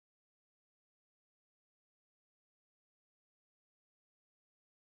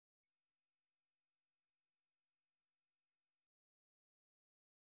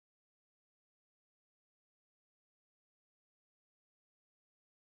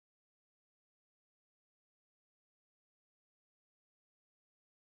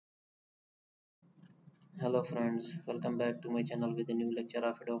Hello friends, welcome back to my channel with a new lecture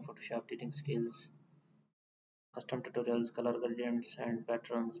of Adobe Photoshop editing skills, custom tutorials, color gradients and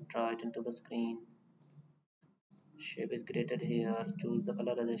patterns. Draw it into the screen. Shape is created here. Choose the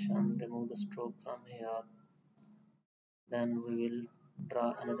colorization, remove the stroke from here. Then we will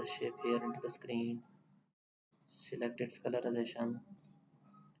draw another shape here into the screen. Select its colorization.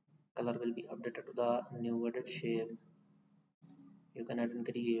 Color will be updated to the new added shape. You can add and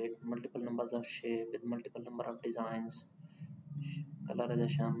create multiple numbers of shape with multiple number of designs,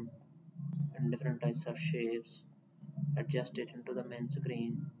 colorization and different types of shapes. Adjust it into the main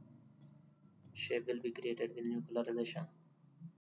screen. Shape will be created with new colorization.